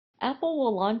Apple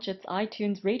will launch its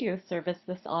iTunes radio service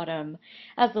this autumn.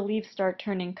 As the leaves start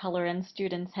turning color and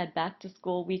students head back to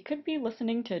school, we could be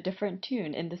listening to a different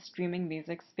tune in the streaming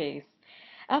music space.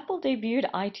 Apple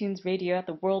debuted iTunes Radio at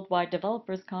the Worldwide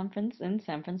Developers Conference in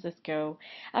San Francisco.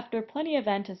 After plenty of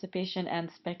anticipation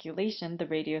and speculation, the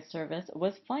radio service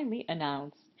was finally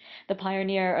announced. The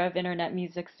pioneer of internet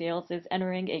music sales is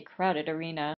entering a crowded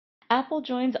arena. Apple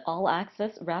joins All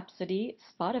Access, Rhapsody,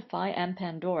 Spotify, and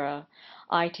Pandora.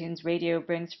 iTunes Radio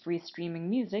brings free streaming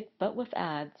music, but with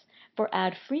ads. For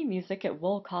ad-free music, it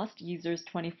will cost users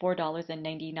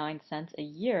 $24.99 a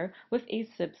year with a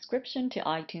subscription to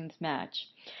iTunes Match.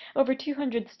 Over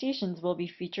 200 stations will be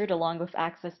featured along with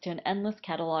access to an endless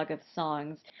catalog of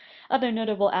songs. Other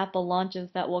notable Apple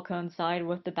launches that will coincide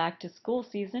with the back-to-school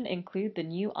season include the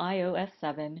new iOS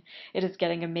 7. It is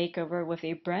getting a makeover with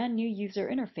a brand new user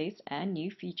interface and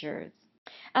new features.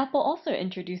 Apple also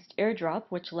introduced AirDrop,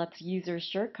 which lets users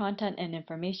share content and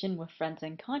information with friends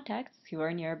and contacts who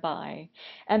are nearby.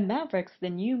 And Mavericks, the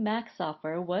new Mac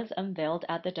software, was unveiled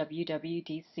at the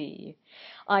WWDC.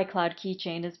 iCloud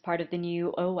Keychain is part of the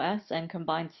new OS and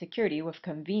combines security with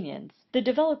convenience. The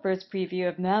developers' preview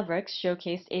of Mavericks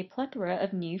showcased a plethora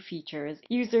of new features.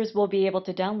 Users will be able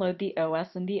to download the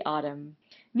OS in the autumn.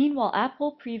 Meanwhile,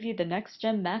 Apple previewed the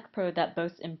next-gen Mac Pro that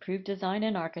boasts improved design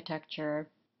and architecture.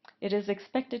 It is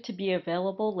expected to be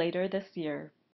available later this year.